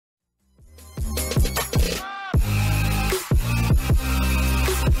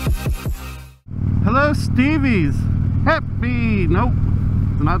Stevie's. Happy. Nope.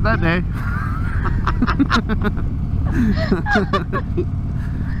 It's not that day.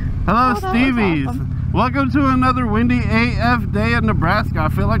 Hello, Stevie's. Awesome. Welcome to another windy AF day in Nebraska. I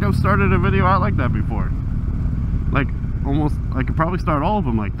feel like I've started a video out like that before. Like, almost, I could probably start all of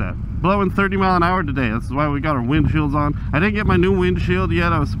them like that. Blowing 30 mile an hour today. That's why we got our windshields on. I didn't get my new windshield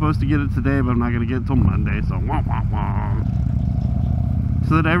yet. I was supposed to get it today, but I'm not going to get it till Monday. So, wah, wah, wah.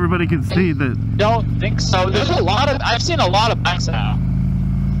 So that everybody can see that. Don't think so. There's a lot of, I've seen a lot of bikes out.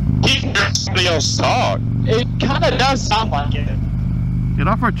 Keep somebody else talk. It kind of does sound like it. Get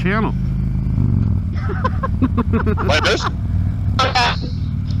off our channel. Like this?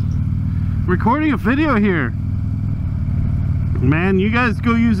 Recording a video here. Man, you guys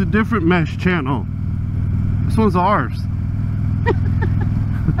go use a different mesh channel. This one's ours.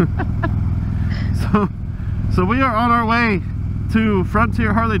 So we are on our way to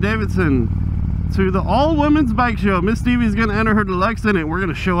Frontier Harley Davidson to the all-women's bike show. Miss Stevie's gonna enter her deluxe in it. We're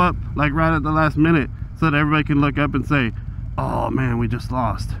gonna show up like right at the last minute so that everybody can look up and say, oh man, we just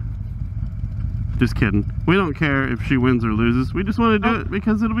lost. Just kidding. We don't care if she wins or loses. We just want to do it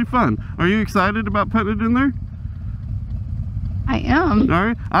because it'll be fun. Are you excited about putting it in there? I am.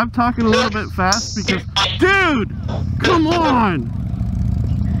 Alright, I'm talking a little bit fast because... Dude! Come on!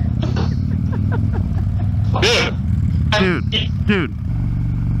 Dude.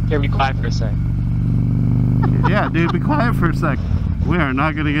 Here, be quiet for a sec. Yeah, dude, be quiet for a sec. We are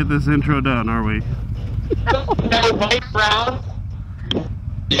not going to get this intro done, are we? That white brown?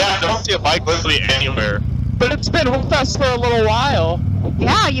 Yeah, I don't see a bike literally anywhere. But it's been with us for a little while.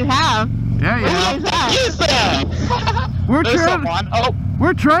 Yeah, you have. Yeah, you have. What is that?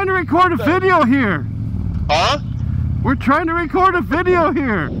 We're trying to record a video here. Huh? We're trying to record a video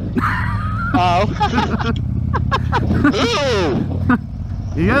here. Oh. Ooh.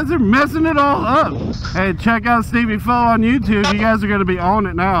 You guys are messing it all up. Hey, check out Stevy Faux on YouTube. You guys are going to be on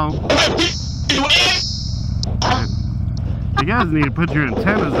it now. You guys need to put your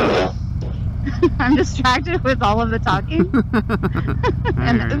antennas up. I'm distracted with all of the talking.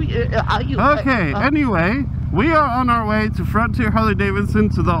 Okay, anyway, we are on our way to Frontier Harley Davidson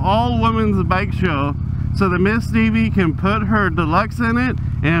to the all-women's bike show so that Miss Stevie can put her deluxe in it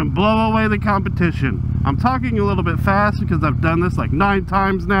and blow away the competition. I'm talking a little bit fast because I've done this like 9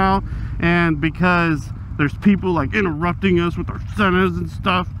 times now, and because there's people like interrupting us with our sentences and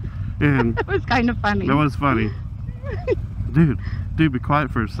stuff. And it was kind of funny. That was funny. Dude, be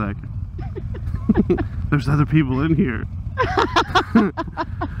quiet for a second. There's other people in here.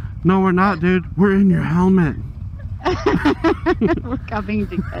 No, we're not, dude. We're in your helmet. We're coming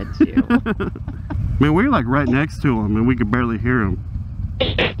to catch you. Man, we're like right next to them and we could barely hear them.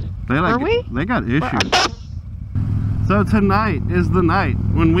 They got issues. So tonight is the night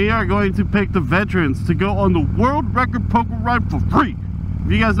when we are going to pick the veterans to go on the world record poker ride for free.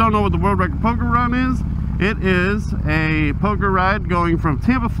 If you guys don't know what the world record poker run is, it is a poker ride going from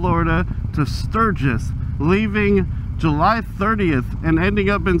Tampa, Florida to Sturgis, leaving July 30th and ending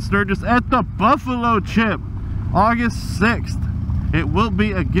up in Sturgis at the Buffalo Chip, August 6th. It will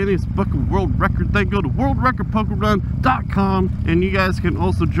be a Guinness Book of World Record thing. Go to worldrecordpokerrun.com and you guys can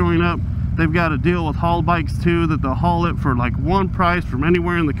also join up. They've got a deal with haul bikes too, that they'll haul it for like one price from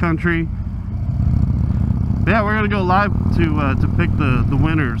anywhere in the country. Yeah, we're gonna go live to pick the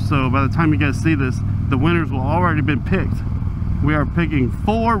winners. So by the time you guys see this, the winners will already been picked. We are picking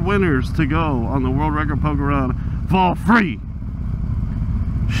 4 winners to go on the World Record Poker Run for free.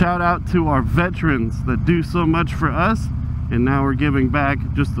 Shout out to our veterans that do so much for us, and now we're giving back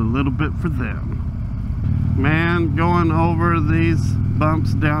just a little bit for them. Man, going over these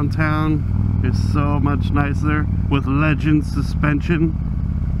bumps downtown is so much nicer with Legend suspension.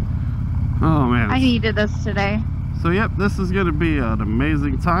 Oh man, I needed this today. So yep, this is going to be an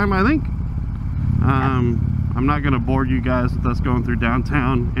amazing time, I think. I'm not going to bore you guys with us going through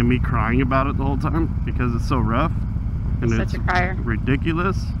downtown and me crying about it the whole time because it's so rough and Such a crier.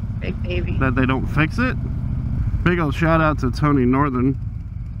 Ridiculous. Big baby. That they don't fix it. Big old shout out to Tony Northern,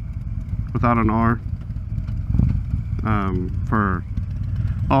 without an R, for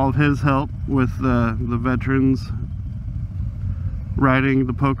all of his help with the veterans riding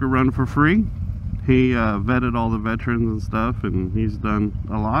the poker run for free. He vetted all the veterans and stuff, and he's done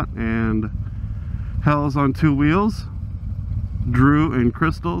a lot. And Hell's on 2 Wheels, Drew and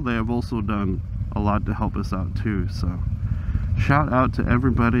Crystal, they have also done a lot to help us out too. So shout out to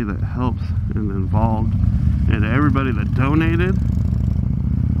everybody that helps and involved, and to everybody that donated.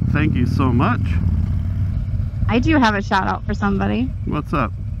 Thank you so much. I do have a shout out for somebody. What's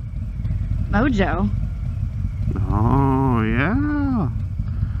up? Mojo. Oh yeah,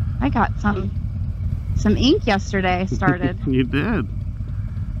 I got some some ink yesterday started. You did.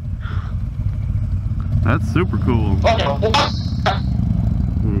 That's super cool. Oh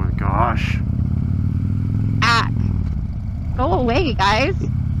my gosh. Ack. Go away, guys.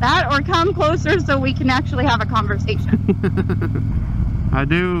 That or come closer so we can actually have a conversation. I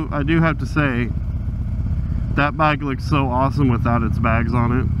do have to say, that bike looks so awesome without its bags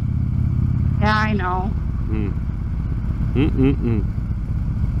on it. Yeah, I know.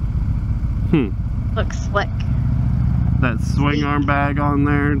 Looks slick. That swing arm bag on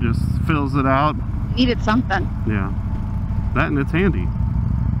there just fills it out. Needed something. Yeah. That and it's handy.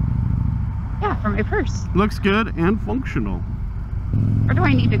 Yeah, for my purse. Looks good and functional. Where do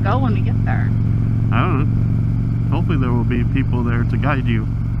I need to go when we get there? I don't know. Hopefully there will be people there to guide you.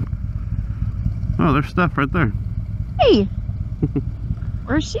 Oh, there's stuff right there. Hey!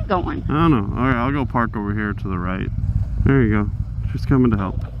 Where's she going? I don't know. Alright, I'll go park over here to the right. There you go. She's coming to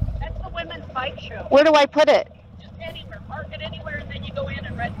help. That's the women's bike show. Where do I put it? Just anywhere. Park it anywhere and then you go in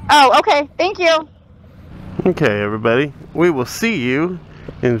and rent. Oh, okay. Thank you. Okay, everybody. We will see you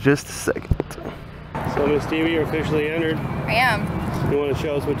in just a second. So, Miss Stevie, you're officially entered. I am. You want to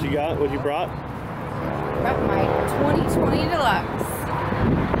show us what you got, what you brought? Brought my 2020 Deluxe.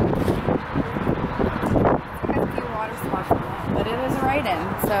 It has a few water spots on it, but it is a ride-in,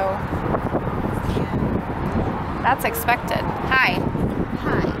 so that's expected. Hi.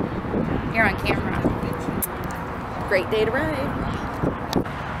 Hi. You're on camera. Great day to ride.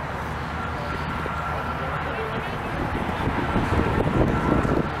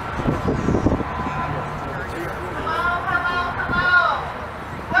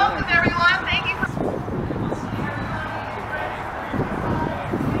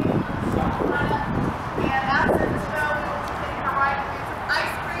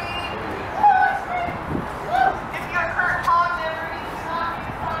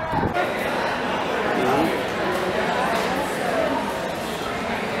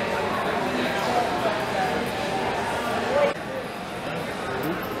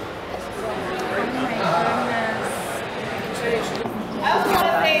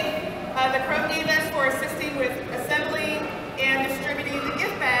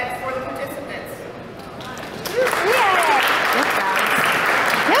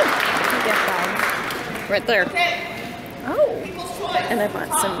 Right there. Oh, and I bought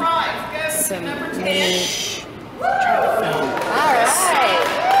some mini traffic. All right.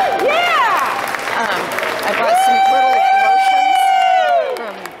 Yeah. I bought some little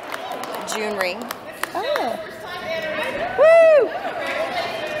lotions from June Ring. Oh. Woo.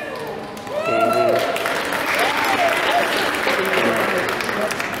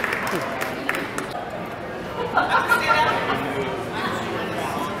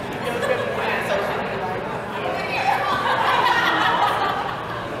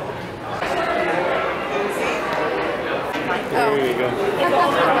 There you go.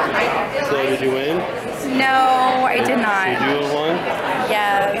 So did you win? No, I did not. Did you have one?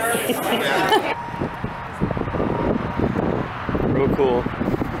 Yes. Real cool.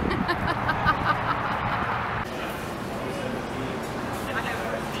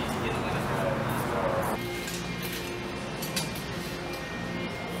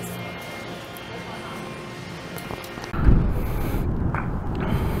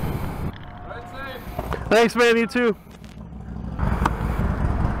 Thanks, man. You too.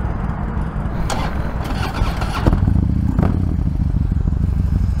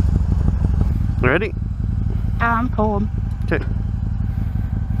 Ready? I'm cold. Okay.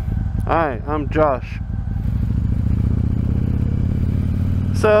 Hi, I'm Josh.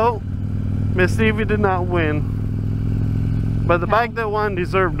 So, Miss Stevie did not win, but the bike that won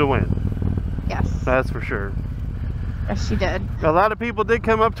deserved to win. Yes. That's for sure. Yes, she did. A lot of people did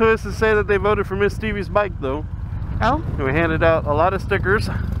come up to us and say that they voted for Miss Stevie's bike, though. Oh? And we handed out a lot of stickers,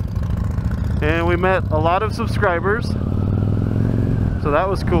 and we met a lot of subscribers, so that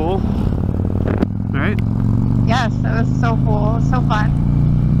was cool. Right? Yes, that was so cool. It was so fun.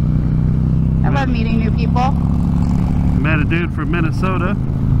 I love meeting new people. Met a dude from Minnesota.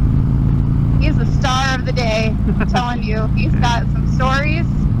 He's the star of the day. I'm telling you. He's got some stories.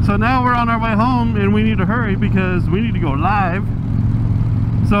 So now we're on our way home and we need to hurry because we need to go live.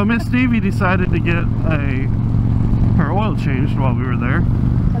 So Miss Stevie decided to get her oil changed while we were there.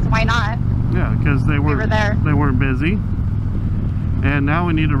 Because why not? Yeah, because they were there. They weren't busy. And now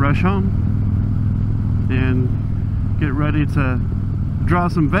we need to rush home and get ready to draw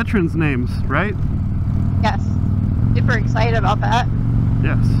some veterans names, right? Yes. Super excited about that.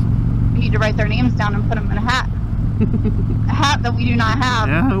 Yes. We need to write their names down and put them in a hat. A hat that we do not have.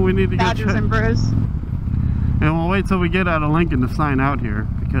 Yeah, we need to Badgers go check. and brews. And we'll wait till we get out of Lincoln to sign out here,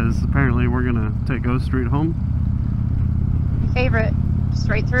 because apparently we're gonna take O Street home. My favorite,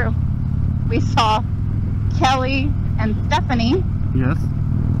 straight through. We saw Kelly and Stephanie. Yes.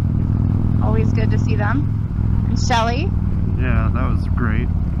 Always good to see them. And Shelly. Yeah, that was great.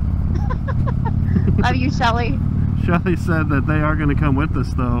 Love you, Shelly. Shelly said that they are going to come with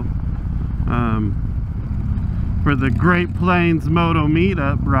us, though, for the Great Plains Moto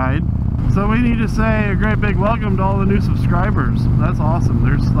Meetup ride. So we need to say a great big welcome to all the new subscribers. That's awesome.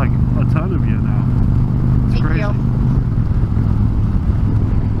 There's like a ton of you now. It's Thank crazy. you.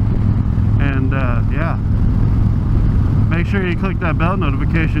 And yeah, make sure you click that bell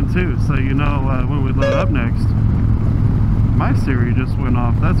notification too, so you know when we load up next. My Siri just went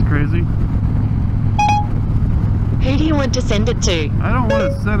off. That's crazy. Who do you want to send it to? I don't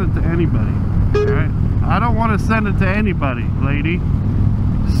want to send it to anybody. Alright? I don't want to send it to anybody, lady.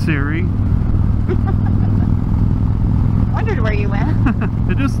 Siri. Wondered where you went.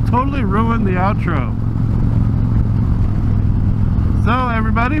 It just totally ruined the outro. So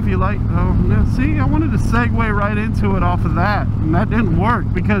everybody, if you like, oh, now see, I wanted to segue right into it off of that, and that didn't work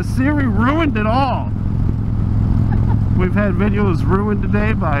because Siri ruined it all. We've had videos ruined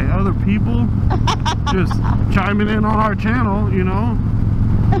today by other people just chiming in on our channel, you know.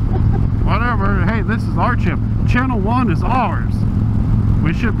 Whatever. Hey, this is our channel. Channel 1 is ours.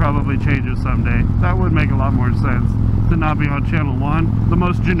 We should probably change it someday. That would make a lot more sense to not be on Channel 1, the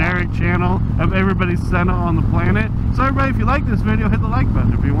most generic channel of everybody's center on the planet. So everybody, if you like this video, hit the like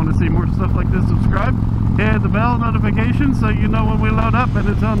button. If you want to see more stuff like this, subscribe. Hit the bell notification so you know when we load up. And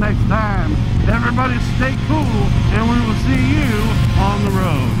until next time, everybody stay cool, and we will see you on the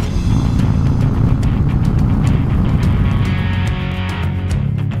road.